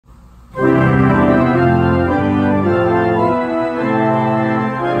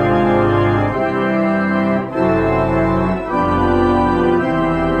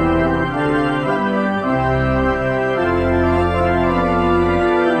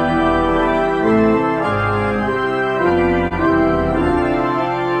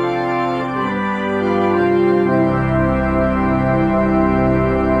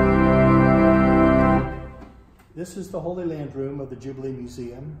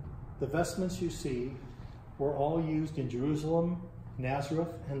museum, the vestments you see were all used in Jerusalem,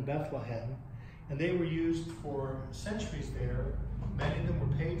 Nazareth, and Bethlehem, and they were used for centuries there. Many of them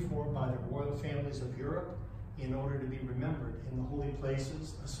were paid for by the royal families of Europe in order to be remembered in the holy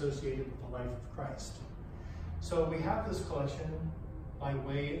places associated with the life of Christ. So we have this collection by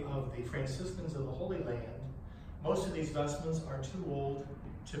way of the Franciscans of the Holy Land. Most of these vestments are too old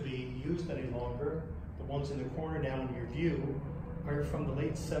to be used any longer. The ones in the corner now in your view are from the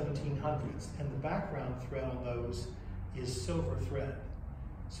late 1700s, and the background thread on those is silver thread.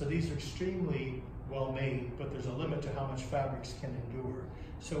 So these are extremely well made, but there's a limit to how much fabrics can endure.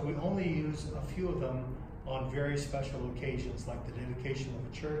 So we only use a few of them on very special occasions, like the dedication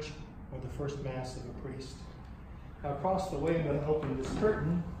of a church or the first Mass of a priest. Now across the way, I'm going to open this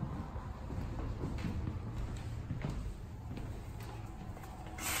curtain.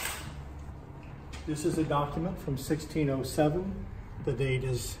 This is a document from 1607. The date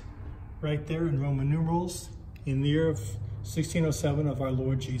is right there in Roman numerals, in the year of 1607 of our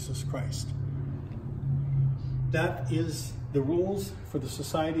Lord Jesus Christ. That is the rules for the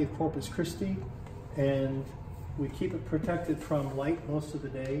Society of Corpus Christi, and we keep it protected from light most of the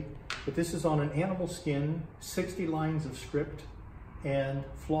day. But this is on an animal skin, 60 lines of script, and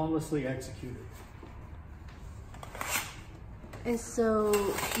flawlessly executed. And so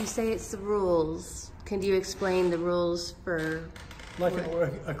you say it's the rules. Can you explain the rules for? Like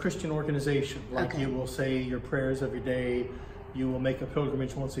a Christian organization. Like you will say your prayers every day, you will make a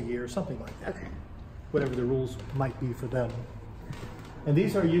pilgrimage once a year, something like that. Okay. Whatever the rules might be for them. And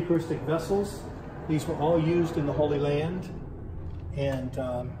these are Eucharistic vessels. These were all used in the Holy Land, and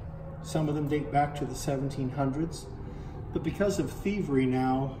some of them date back to the 1700s. But because of thievery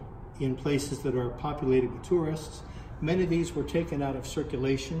now in places that are populated with tourists, many of these were taken out of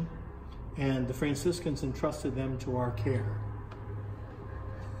circulation, and the Franciscans entrusted them to our care.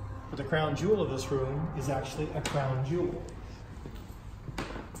 But the crown jewel of this room is actually a crown jewel.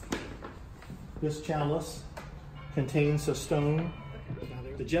 This chalice contains a stone.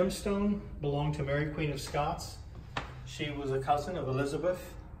 The gemstone belonged to Mary, Queen of Scots. She was a cousin of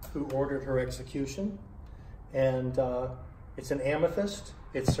Elizabeth, who ordered her execution. And it's an amethyst.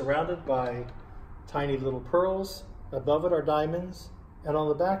 It's surrounded by tiny little pearls. Above it are diamonds. And on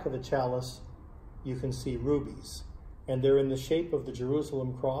the back of the chalice, you can see rubies. And they're in the shape of the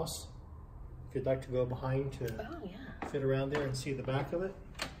Jerusalem cross. If you'd like to go behind to fit around there and see the back of it.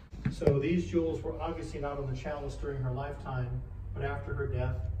 So these jewels were obviously not on the chalice during her lifetime, but after her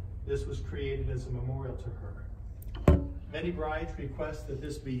death, this was created as a memorial to her. Many brides request that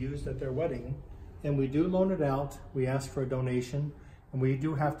this be used at their wedding, and we do loan it out. We ask for a donation, and we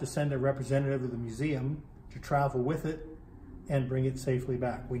do have to send a representative of the museum to travel with it and bring it safely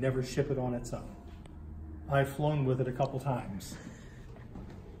back. We never ship it on its own. I've flown with it a couple times.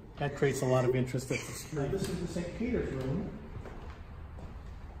 That creates a lot of interest at the street. This is the St. Peter's room.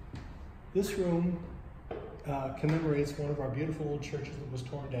 This room commemorates one of our beautiful old churches that was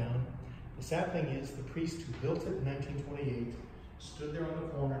torn down. The sad thing is the priest who built it in 1928 stood there on the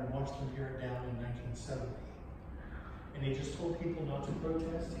corner and watched them tear it down in 1970. And he just told people not to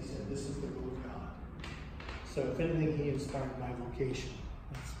protest. He said, this is the will of God. So if anything, he inspired my vocation.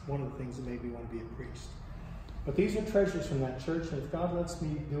 That's one of the things that made me want to be a priest. But these are treasures from that church, and if God lets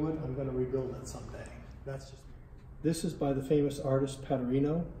me do it, I'm going to rebuild it someday. That's just me. This is by the famous artist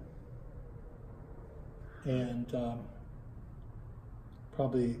Paderino, and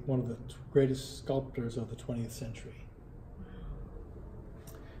probably one of the greatest sculptors of the 20th century.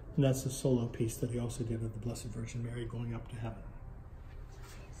 And that's a solo piece that he also did of the Blessed Virgin Mary going up to heaven.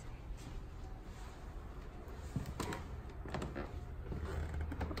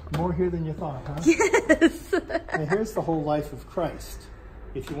 More here than you thought, huh? Yes. And here's the whole life of Christ.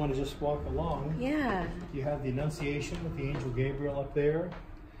 If you want to just walk along, you have the Annunciation with the angel Gabriel up there.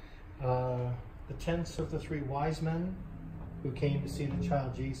 The tents of the three wise men who came to see the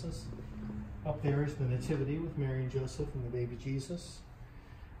child Jesus. Up there is the Nativity with Mary and Joseph and the baby Jesus.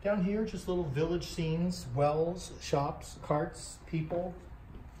 Down here, just little village scenes, wells, shops, carts, people,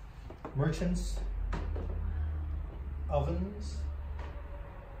 merchants, ovens.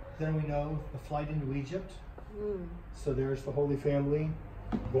 Then we know the flight into Egypt. So there's the Holy Family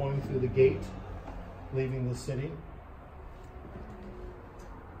going through the gate, leaving the city.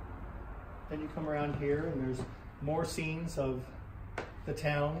 Then you come around here and there's more scenes of the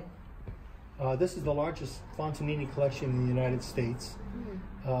town. This is the largest Fontanini collection in the United States.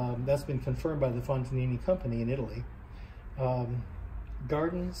 That's been confirmed by the Fontanini Company in Italy.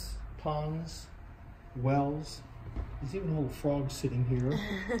 Gardens, ponds, wells. There's even a little frog sitting here.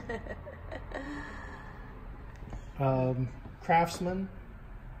 Craftsmen,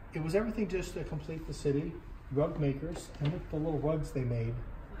 it was everything just to complete the city. Rug makers, and look at the little rugs they made.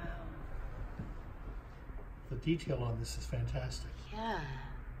 Wow. The detail on this is fantastic. Yeah.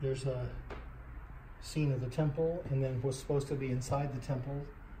 There's a scene of the temple, and then what's supposed to be inside the temple,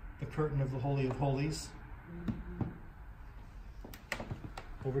 the curtain of the Holy of Holies.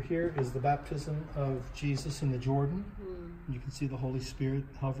 Over here is the baptism of Jesus in the Jordan. You can see the Holy Spirit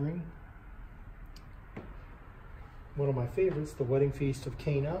hovering. One of my favorites, the wedding feast of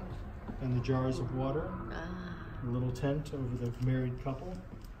Cana and the jars of water. A little tent over the married couple.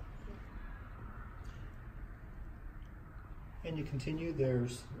 And you continue,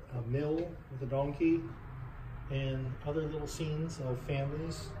 there's a mill with a donkey and other little scenes of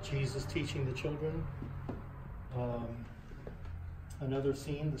families, Jesus teaching the children. Another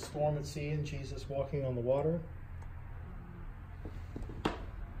scene, the storm at sea and Jesus walking on the water.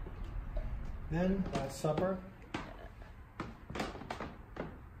 Then Last Supper.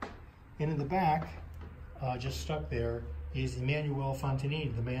 And in the back, just stuck there, is Emmanuel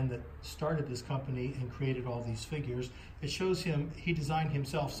Fontanini, the man that started this company and created all these figures. It shows him, he designed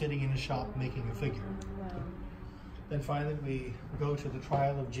himself sitting in a shop making a figure. Wow. Then finally we go to the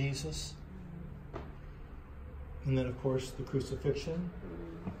trial of Jesus. And then of course the crucifixion.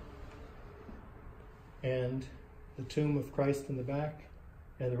 And the tomb of Christ in the back.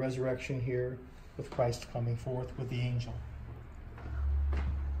 And the resurrection here with Christ coming forth with the angel.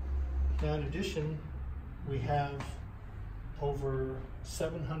 Now in addition, we have over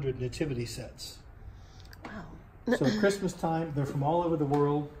 700 nativity sets. Wow. So at Christmas time, they're from all over the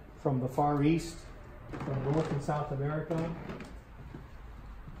world, from the Far East, from North and South America.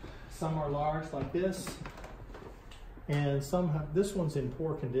 Some are large like this, and some have, this one's in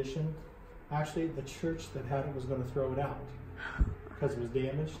poor condition. Actually, the church that had it was going to throw it out because it was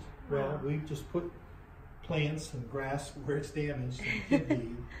damaged. Well, we just put plants and grass where it's damaged and hid the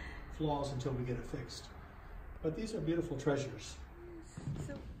flaws until we get it fixed. But these are beautiful treasures.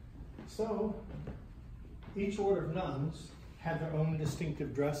 So each order of nuns had their own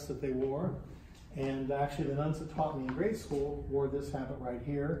distinctive dress that they wore. And actually the nuns that taught me in grade school wore this habit right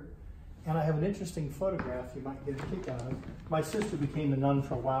here. And I have an interesting photograph you might get a kick out of. My sister became a nun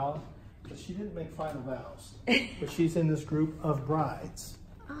for a while, but she didn't make final vows. But she's in this group of brides.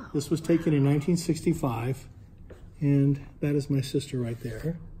 Oh. This was taken in 1965, and that is my sister right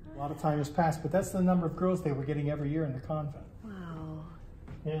there. A lot of time has passed, but that's the number of girls they were getting every year in the convent. Wow.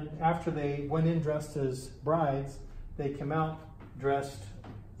 And after they went in dressed as brides, they came out dressed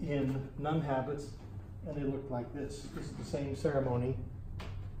in nun habits, and they looked like this. This is the same ceremony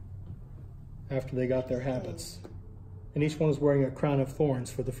after they got their habits. And each one was wearing a crown of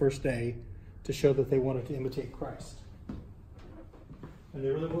thorns for the first day to show that they wanted to imitate Christ. And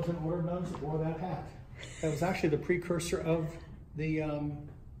there really wasn't an order of nuns that wore that hat. That was actually the precursor of the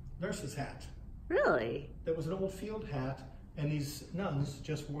nurse's hat. Really? That was an old field hat, and these nuns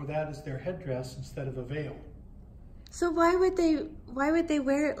just wore that as their headdress instead of a veil. So why would they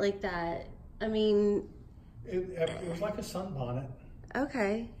wear it like that? I mean, it was like a sunbonnet.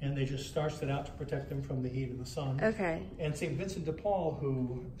 Okay. And they just starched it out to protect them from the heat of the sun. Okay. And St. Vincent de Paul,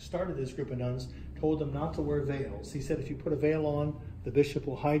 who started this group of nuns, told them not to wear veils. He said, if you put a veil on, the bishop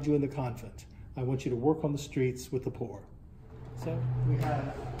will hide you in the convent. I want you to work on the streets with the poor. So we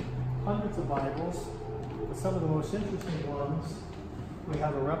have hundreds of Bibles, but some of the most interesting ones, we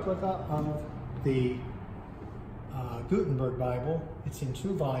have a replica of the Gutenberg Bible. It's in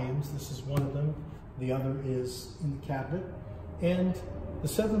 2 volumes. This is one of them. The other is in the cabinet. And the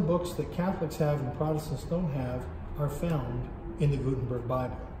 7 books that Catholics have and Protestants don't have are found in the Gutenberg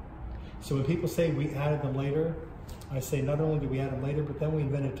Bible. So when people say we added them later, I say not only did we add them later, but then we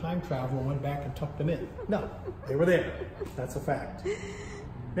invented time travel and went back and tucked them in. No, they were there. That's a fact.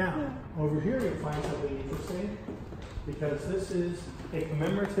 Now, over here you'll find something interesting, because this is a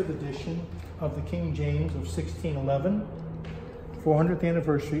commemorative edition of the King James of 1611, 400th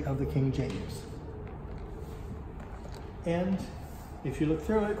anniversary of the King James. And if you look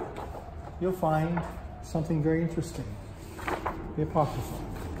through it, you'll find something very interesting. The Apocrypha.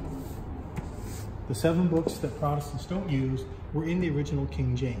 The 7 books that Protestants don't use were in the original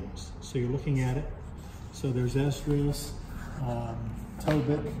King James. So you're looking at it. So there's Esdras,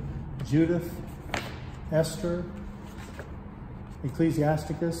 Tobit, Judith, Esther,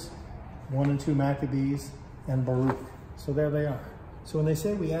 Ecclesiasticus, 1 and 2 Maccabees, and Baruch. So there they are. So when they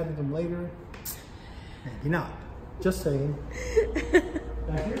say we added them later, maybe not. Just saying.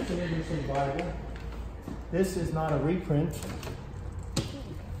 Now here's an interesting Bible. This is not a reprint.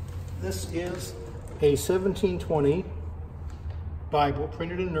 This is a 1720 Bible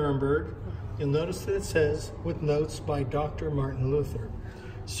printed in Nuremberg. You'll notice that it says, with notes by Dr. Martin Luther.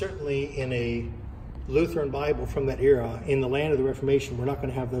 certainly in a Lutheran Bible from that era, in the land of the Reformation, we're not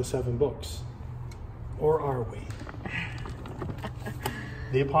going to have those 7 books. Or are we?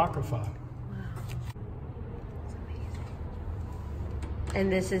 The Apocrypha. Wow.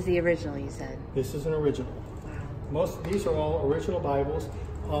 And this is the original, you said? This is an original. Wow. These are all original Bibles.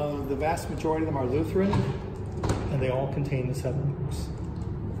 The vast majority of them are Lutheran, and they all contain the 7 books.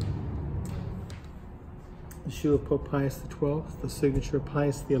 The shoe of Pope Pius XII, the signature of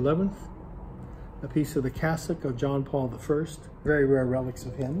Pius XI, a piece of the cassock of John Paul I, very rare relics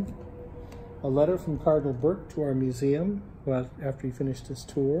of him, a letter from Cardinal Burke to our museum after he finished his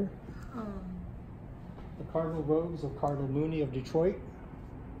tour, the cardinal robes of Cardinal Mooney of Detroit,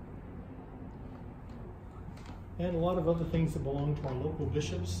 and a lot of other things that belong to our local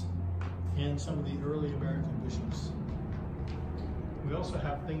bishops and some of the early American bishops. We also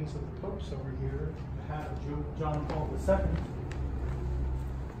have things of the popes over here, the hat of John Paul II.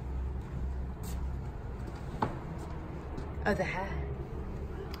 Oh, the hat.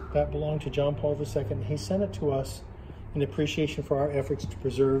 That belonged to John Paul II. He sent it to us in appreciation for our efforts to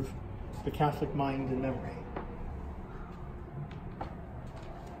preserve the Catholic mind and memory.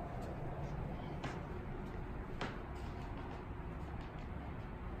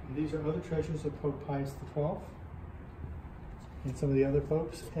 And these are other treasures of Pope Pius XII and some of the other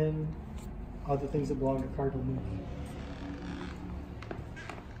popes, and other things that belong to Cardinal Mooney.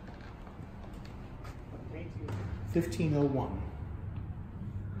 1501.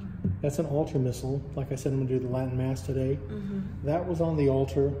 That's an altar missal. Like I said, I'm going to do the Latin Mass today. That was on the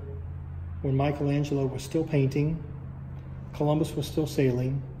altar when Michelangelo was still painting, Columbus was still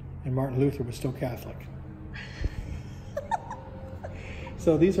sailing, and Martin Luther was still Catholic.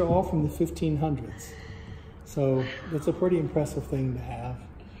 So these are all from the 1500s. So it's a pretty impressive thing to have.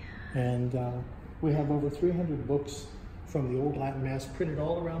 And we have over 300 books from the old Latin Mass printed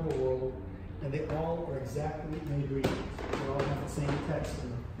all around the world, and they all are exactly in agreement. They all have the same text in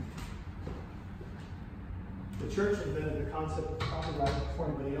them. The church invented the concept of copyright before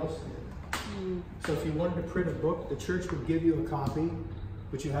anybody else did. So if you wanted to print a book, the church would give you a copy,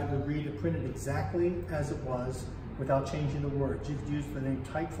 but you had to agree to print it exactly as it was without changing the words. You could use the name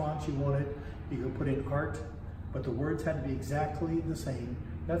type fonts you wanted. You could put in art, but the words had to be exactly the same.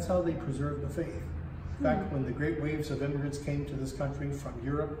 That's how they preserved the faith. In fact, when the great waves of immigrants came to this country from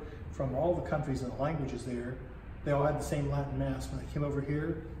Europe, from all the countries and the languages there, they all had the same Latin Mass. When they came over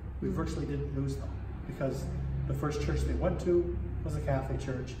here, we virtually didn't lose them because the first church they went to was a Catholic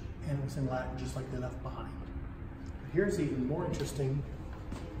church, and it was in Latin just like they left behind. But here's even more interesting.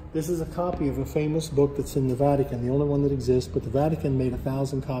 This is a copy of a famous book that's in the Vatican, the only one that exists, but the Vatican made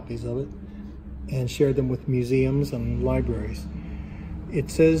 1,000 copies of it and shared them with museums and libraries.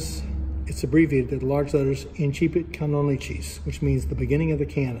 It says, it's abbreviated in large letters, Incipit Canonicis, which means the beginning of the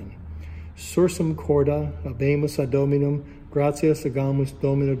canon. Sursum corda, habemus ad Dominum, gratias agamus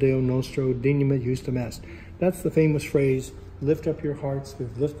Domino Deo nostro, dignum et justum est. That's the famous phrase, lift up your hearts,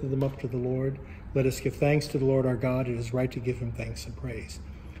 we've lifted them up to the Lord. Let us give thanks to the Lord our God. It is right to give him thanks and praise.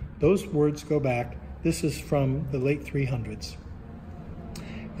 Those words go back. This is from the late 300s.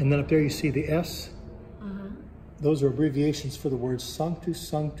 And then up there you see the S. Those are abbreviations for the words Sanctus,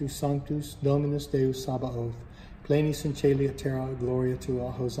 Sanctus, Sanctus, Dominus Deus Sabaoth, Plenis in Caeli et terra gloria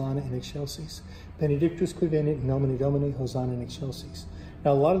tua, Hosanna in excelsis. Benedictus qui venit in nomine Domini, Hosanna in excelsis.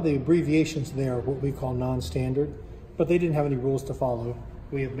 Now, a lot of the abbreviations there are what we call non-standard, but they didn't have any rules to follow.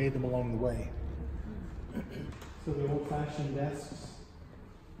 We have made them along the way. So the old-fashioned desks.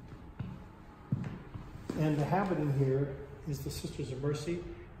 And the habit in here is the Sisters of Mercy,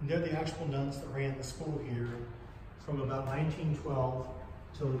 and they're the actual nuns that ran the school here from about 1912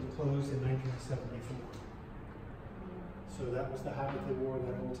 till it closed in 1974. So that was the habit they wore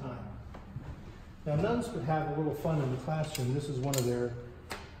that whole time. Now, nuns would have a little fun in the classroom. This is one of their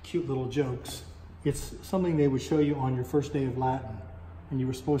cute little jokes. It's something they would show you on your first day of Latin, and you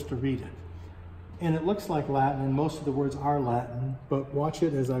were supposed to read it. And it looks like Latin, and most of the words are Latin, but watch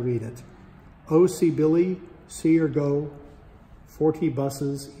it as I read it. O see Billy, see her go, 40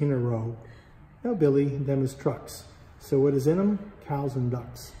 buses in a row. Now, Billy, them is trucks. So what is in them? Cows and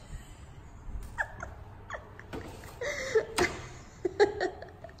ducks.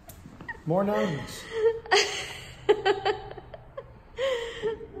 More nuns.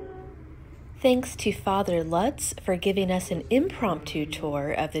 Thanks to Father Lutz for giving us an impromptu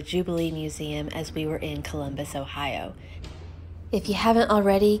tour of the Jubilee Museum as we were in Columbus, Ohio. If you haven't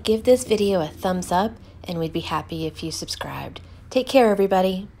already, give this video a thumbs up, and we'd be happy if you subscribed. Take care,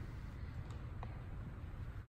 everybody.